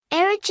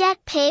Aerojet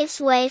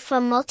paves way for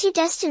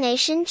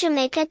multi-destination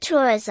Jamaica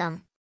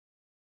tourism.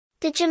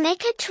 The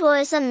Jamaica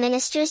tourism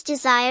minister's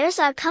desires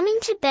are coming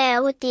to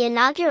bear with the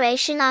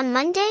inauguration on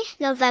Monday,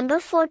 November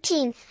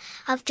 14th,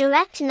 of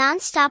direct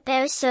non-stop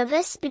air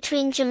service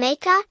between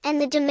Jamaica and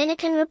the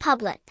Dominican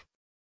Republic.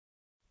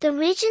 The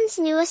region's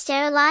newest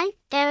airline,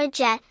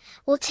 Aerojet,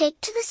 will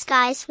take to the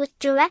skies with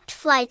direct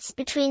flights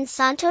between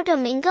Santo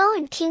Domingo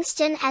and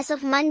Kingston as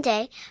of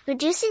Monday,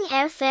 reducing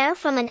airfare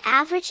from an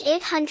average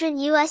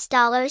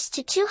 $800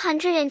 to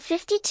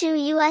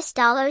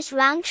 $252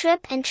 round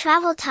trip and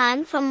travel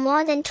time from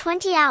more than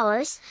 20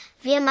 hours,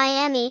 via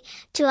Miami,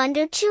 to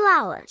under 2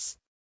 hours.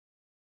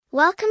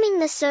 Welcoming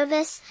the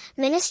service,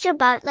 Minister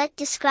Bartlett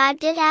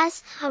described it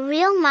as a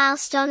real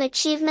milestone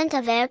achievement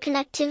of air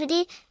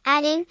connectivity,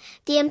 adding,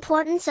 "The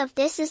importance of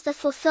this is the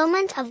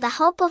fulfillment of the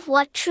hope of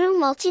what true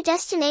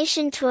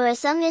multi-destination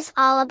tourism is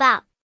all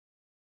about.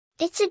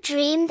 It's a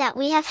dream that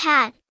we have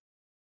had."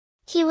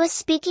 He was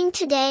speaking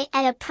today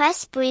at a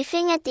press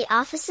briefing at the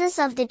offices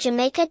of the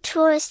Jamaica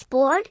Tourist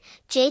Board,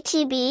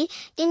 JTB,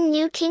 in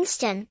New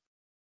Kingston.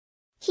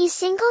 He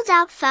singled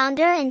out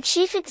founder and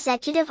chief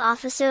executive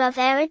officer of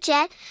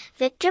Aerojet,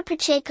 Victor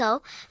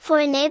Pacheco, for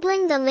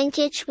enabling the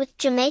linkage with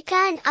Jamaica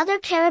and other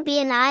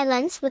Caribbean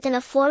islands with an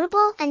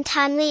affordable and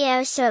timely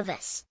air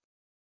service.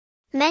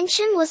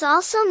 Mention was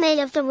also made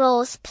of the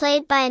roles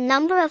played by a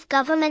number of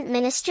government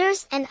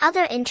ministers and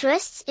other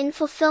interests in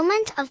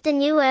fulfillment of the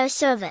new air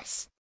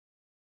service.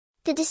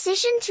 The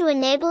decision to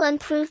enable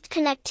improved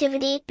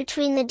connectivity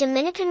between the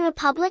Dominican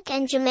Republic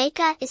and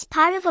Jamaica is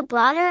part of a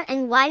broader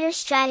and wider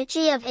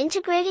strategy of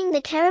integrating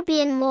the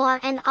Caribbean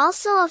more and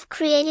also of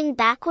creating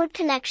backward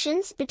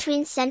connections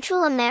between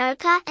Central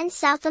America and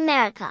South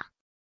America.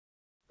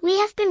 "We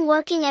have been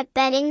working at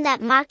bedding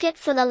that market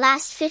for the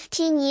last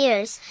 15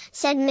 years,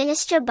 said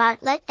Minister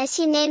Bartlett as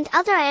he named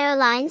other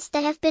airlines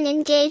that have been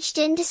engaged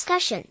in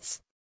discussions.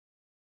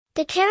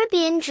 The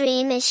Caribbean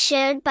dream is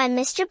shared by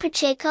Mr.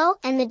 Pacheco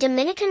and the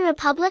Dominican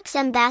Republic's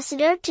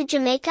ambassador to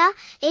Jamaica,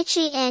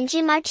 He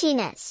Angie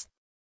Martinez.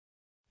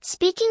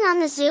 Speaking on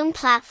the Zoom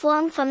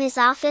platform from his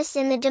office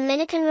in the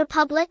Dominican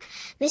Republic,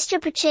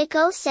 Mr.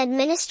 Pacheco said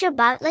Minister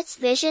Bartlett's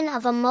vision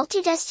of a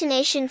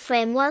multi-destination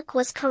framework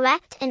was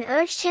correct and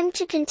urged him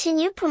to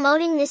continue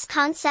promoting this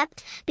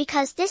concept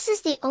because this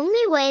is the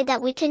only way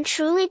that we can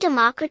truly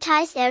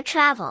democratize air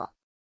travel.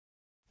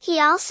 He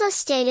also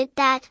stated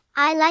that,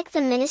 "I like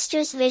the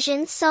minister's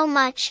vision so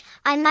much,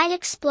 I might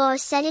explore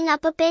setting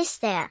up a base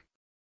there."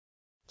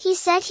 He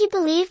said he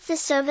believed the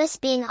service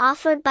being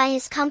offered by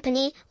his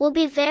company will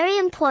be very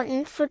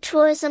important for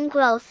tourism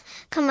growth,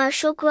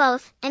 commercial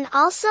growth, and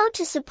also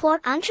to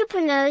support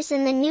entrepreneurs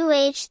in the new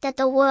age that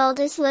the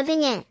world is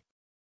living in.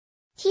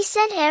 He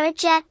said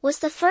Aerojet was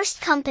the first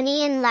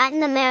company in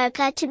Latin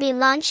America to be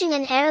launching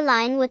an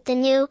airline with the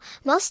new,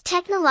 most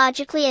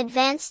technologically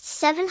advanced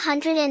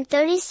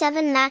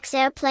 737 MAX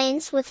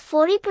airplanes with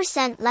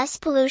 40% less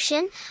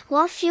pollution,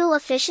 more fuel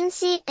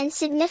efficiency and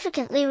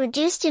significantly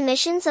reduced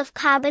emissions of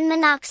carbon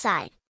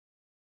monoxide.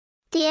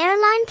 The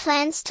airline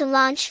plans to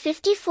launch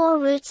 54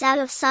 routes out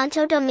of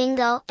Santo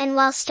Domingo and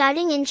while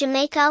starting in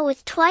Jamaica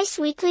with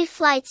twice-weekly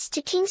flights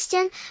to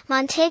Kingston,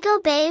 Montego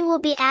Bay will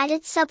be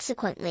added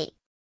subsequently.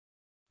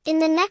 In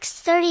the next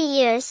 30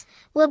 years,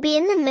 we'll be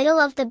in the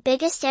middle of the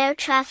biggest air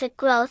traffic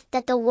growth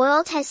that the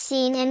world has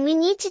seen and we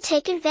need to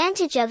take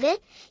advantage of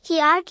it, he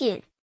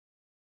argued.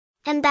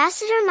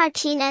 Ambassador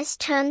Martinez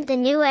termed the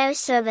new air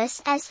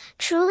service as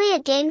truly a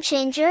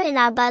game-changer in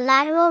our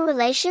bilateral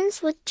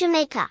relations with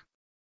Jamaica.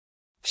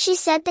 She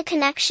said the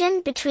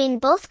connection between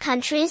both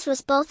countries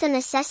was both a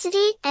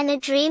necessity and a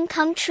dream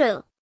come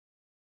true.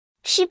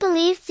 She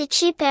believed the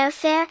cheap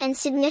airfare and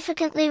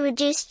significantly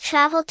reduced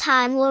travel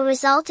time will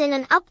result in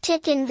an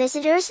uptick in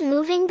visitors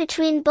moving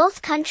between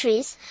both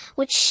countries,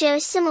 which share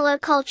similar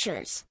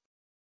cultures.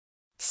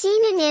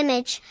 Seen in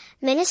image,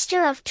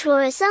 Minister of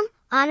Tourism,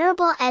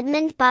 Honorable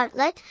Edmund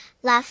Bartlett,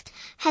 left,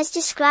 has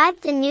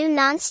described the new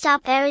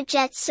non-stop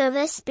Aerojet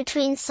service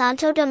between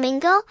Santo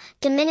Domingo,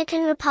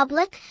 Dominican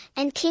Republic,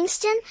 and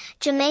Kingston,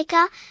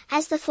 Jamaica,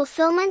 as the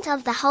fulfillment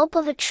of the hope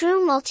of a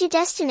true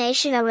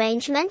multi-destination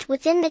arrangement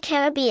within the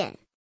Caribbean.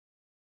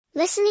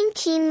 Listening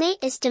keenly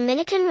is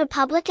Dominican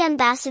Republic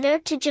Ambassador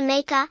to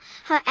Jamaica,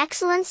 Her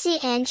Excellency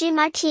Angie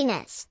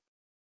Martinez.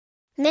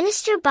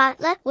 Minister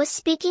Bartlett was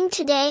speaking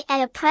today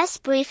at a press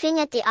briefing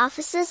at the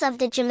offices of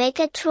the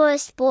Jamaica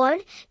Tourist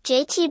Board,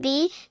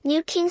 JTB,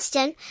 New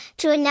Kingston,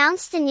 to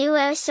announce the new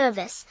air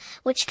service,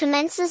 which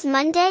commences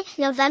Monday,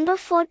 November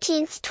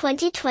 14,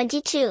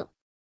 2022.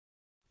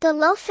 The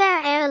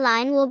low-fare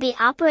airline will be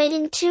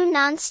operating 2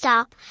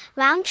 non-stop,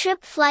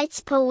 round-trip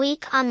flights per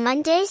week on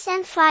Mondays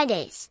and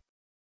Fridays.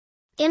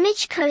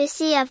 Image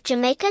courtesy of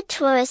Jamaica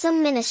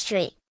Tourism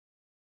Ministry.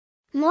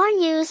 More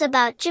news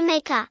about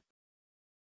Jamaica.